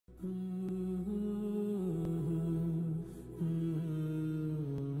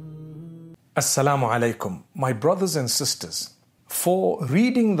Assalamu alaikum. My brothers and sisters, for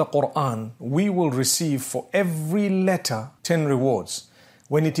reading the Quran, we will receive for every letter 10 rewards.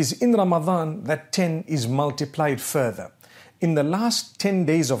 When it is in Ramadan, that 10 is multiplied further. In the last 10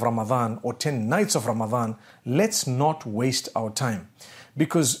 days of Ramadan or 10 nights of Ramadan, let's not waste our time.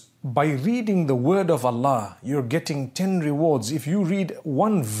 Because by reading the word of Allah, you're getting 10 rewards. If you read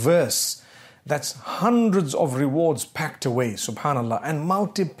one verse, that's hundreds of rewards packed away, subhanallah, and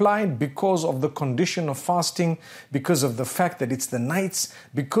multiplied because of the condition of fasting, because of the fact that it's the nights,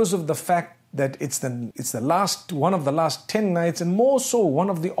 because of the fact that it's the last one of the last 10 nights, and more so one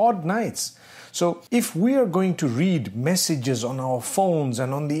of the odd nights. So if we are going to read messages on our phones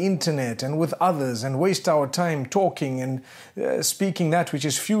and on the internet and with others and waste our time talking and speaking that which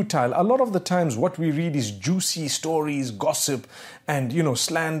is futile, a lot of the times what we read is juicy stories, gossip, and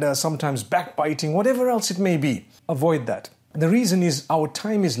slander, sometimes backbiting, whatever else it may be. Avoid that. The reason is our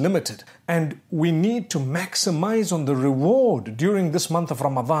time is limited and we need to maximize on the reward during this month of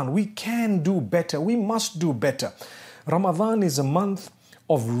Ramadan. We can do better. We must do better. Ramadan is a month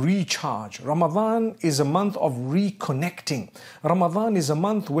of recharge. Ramadan is a month of reconnecting. Ramadan is a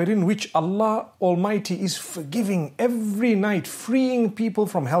month wherein which Allah Almighty is forgiving every night, freeing people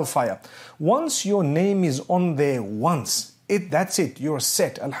from hellfire. Once your name is on there that's it, you're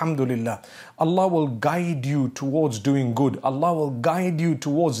set, alhamdulillah. Allah will guide you towards doing good. Allah will guide you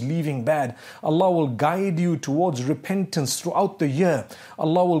towards leaving bad. Allah will guide you towards repentance throughout the year.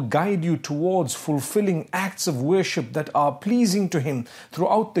 Allah will guide you towards fulfilling acts of worship that are pleasing to Him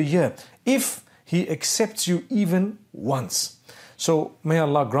throughout the year, if He accepts you even once. So may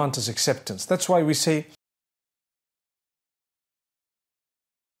Allah grant us acceptance. That's why we say,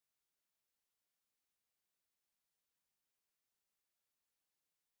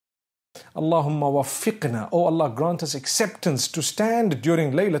 Allahumma waffiqna, oh Allah, grant us acceptance to stand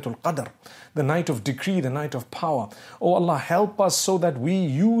during Laylatul Qadr, the night of decree, the night of power. Oh Allah, help us so that we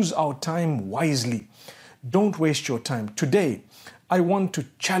use our time wisely. Don't waste your time. Today, I want to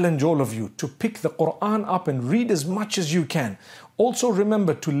challenge all of you to pick the Quran up and read as much as you can. Also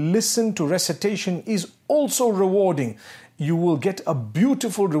remember to listen to recitation is also rewarding. You will get a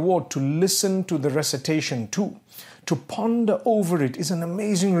beautiful reward to listen to the recitation too. To ponder over it is an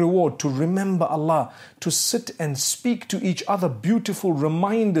amazing reward. To remember Allah, to sit and speak to each other beautiful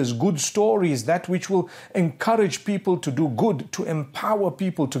reminders, good stories, that which will encourage people to do good, to empower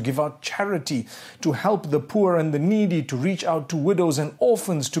people to give out charity, to help the poor and the needy, to reach out to widows and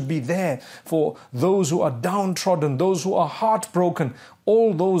orphans, to be there for those who are downtrodden, those who are heartbroken.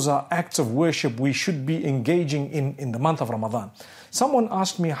 All those are acts of worship we should be engaging in the month of Ramadan. Someone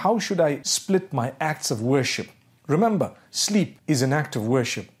asked me, how should I split my acts of worship? Remember, sleep is an act of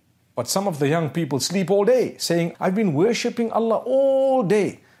worship. But some of the young people sleep all day, saying, I've been worshipping Allah all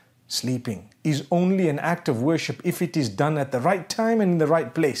day. Sleeping is only an act of worship if it is done at the right time and in the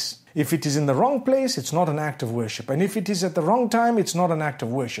right place. If it is in the wrong place, it's not an act of worship. And if it is at the wrong time, it's not an act of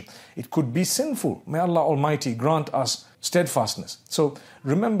worship. It could be sinful. May Allah Almighty grant us steadfastness. So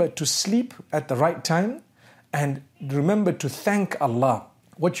remember to sleep at the right time and remember to thank Allah.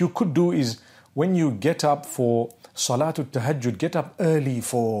 What you could do is, when you get up for Salatul Tahajjud, get up early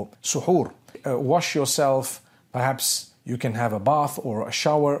for suhoor. Wash yourself. Perhaps you can have a bath or a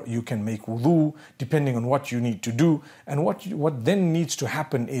shower. You can make wudu, depending on what you need to do. And what then needs to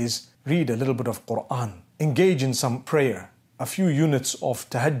happen is read a little bit of Quran. Engage in some prayer, a few units of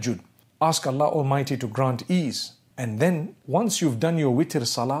Tahajjud. Ask Allah Almighty to grant ease. And then once you've done your witr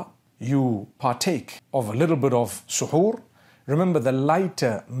salah, you partake of a little bit of suhoor. Remember, the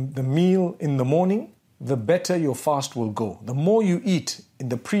lighter the meal in the morning, the better your fast will go. The more you eat in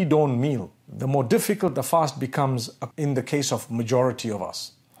the pre-dawn meal, the more difficult the fast becomes in the case of majority of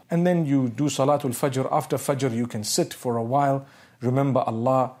us. And then you do Salatul Fajr. After Fajr, you can sit for a while. Remember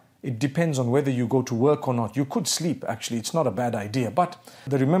Allah. It depends on whether you go to work or not. You could sleep, actually. It's not a bad idea. But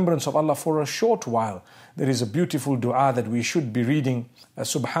the remembrance of Allah for a short while. There is a beautiful dua that we should be reading.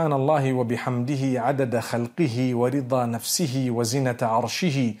 Subhanallahi wa bihamdihi adada khalqihi wa rida nafsihi wa zinata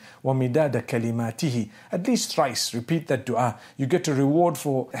arshihi wa midada kalimatihi. At least thrice. Repeat that dua. You get a reward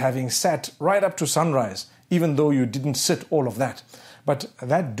for having sat right up to sunrise, even though you didn't sit all of that. But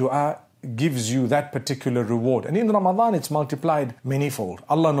that dua gives you that particular reward. And in Ramadan, it's multiplied manifold.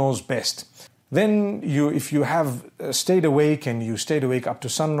 Allah knows best. Then if you have stayed awake and you stayed awake up to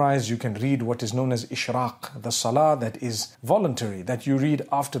sunrise, you can read what is known as Ishraq, the salah that is voluntary, that you read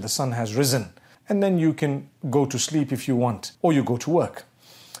after the sun has risen. And then you can go to sleep if you want, or you go to work.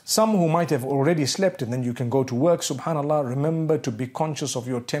 Some who might have already slept and then you can go to work, subhanallah, remember to be conscious of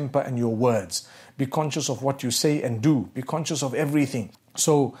your temper and your words. Be conscious of what you say and do. Be conscious of everything.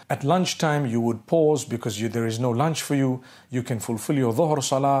 So at lunchtime you would pause because there is no lunch for you. You can fulfill your dhuhr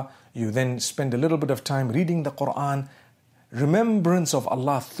salah. You then spend a little bit of time reading the Quran. Remembrance of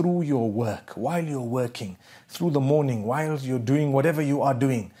Allah through your work, while you're working, through the morning, while you're doing whatever you are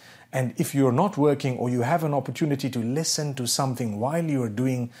doing. And if you're not working or you have an opportunity to listen to something while you're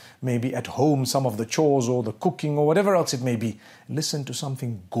doing maybe at home some of the chores or the cooking or whatever else it may be, listen to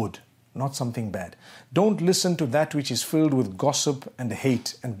something good, not something bad. Don't listen to that which is filled with gossip and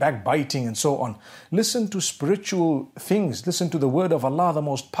hate and backbiting and so on. Listen to spiritual things. Listen to the word of Allah, the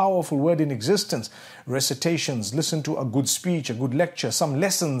most powerful word in existence. Recitations. Listen to a good speech, a good lecture, some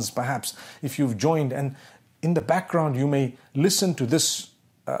lessons perhaps if you've joined. And in the background you may listen to this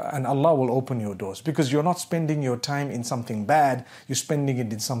and Allah will open your doors, because you're not spending your time in something bad, you're spending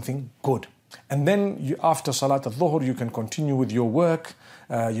it in something good. And then after Salat al-Dhuhr, you can continue with your work,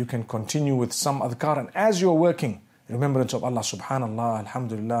 you can continue with some adhkar, and as you're working, remembrance of Allah, Subhanallah,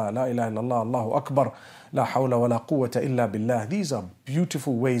 Alhamdulillah, La ilaha illallah, Allahu Akbar, La hawla wa la quwwata illa billah. These are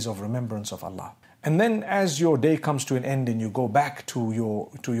beautiful ways of remembrance of Allah. And then as your day comes to an end and you go back to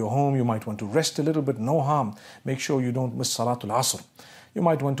your home, you might want to rest a little bit, no harm. Make sure you don't miss Salatul Asr. You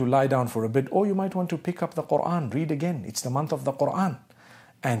might want to lie down for a bit, or you might want to pick up the Quran, read again. It's the month of the Quran.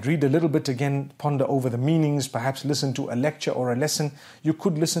 And read a little bit again, ponder over the meanings, perhaps listen to a lecture or a lesson. You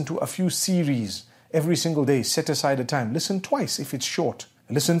could listen to a few series every single day. Set aside a time. Listen twice if it's short.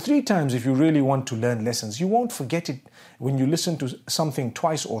 Listen 3 times if you really want to learn lessons. You won't forget it when you listen to something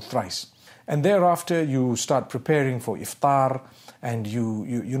twice or thrice. And thereafter you start preparing for iftar, and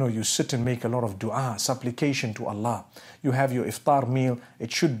you sit and make a lot of dua, supplication to Allah. You have your iftar meal,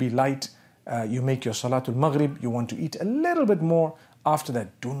 it should be light. You make your Salatul Maghrib, you want to eat a little bit more. After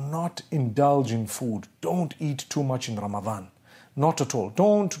that, do not indulge in food. Don't eat too much in Ramadan. Not at all.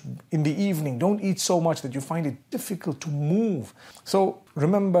 Don't, in the evening, don't eat so much that you find it difficult to move. So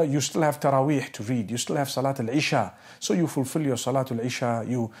remember, you still have Taraweeh to read. You still have Salat al-Isha. So you fulfill your Salat al-Isha.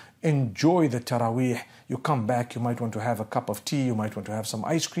 You enjoy the Taraweeh. You come back. You might want to have a cup of tea. You might want to have some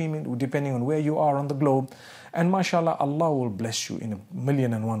ice cream, depending on where you are on the globe. And mashallah, Allah will bless you in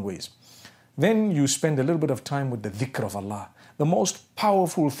 1,000,001 ways. Then you spend a little bit of time with the dhikr of Allah. The most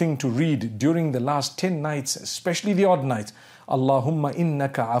powerful thing to read during the last 10 nights, especially the odd nights. Allahumma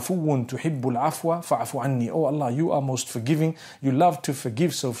innaka afuwun tuhibbul afwa fa'afu anni. Oh Allah, you are most forgiving. You love to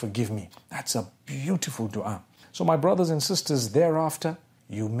forgive, so forgive me. That's a beautiful dua. So my brothers and sisters, thereafter,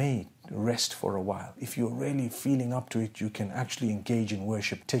 you may rest for a while. If you're really feeling up to it, you can actually engage in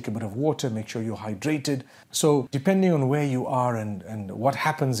worship. Take a bit of water, make sure you're hydrated. So depending on where you are and what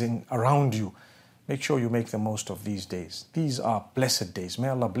happens around you, make sure you make the most of these days. These are blessed days. May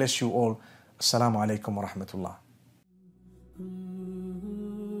Allah bless you all. Assalamu alaikum wa rahmatullah.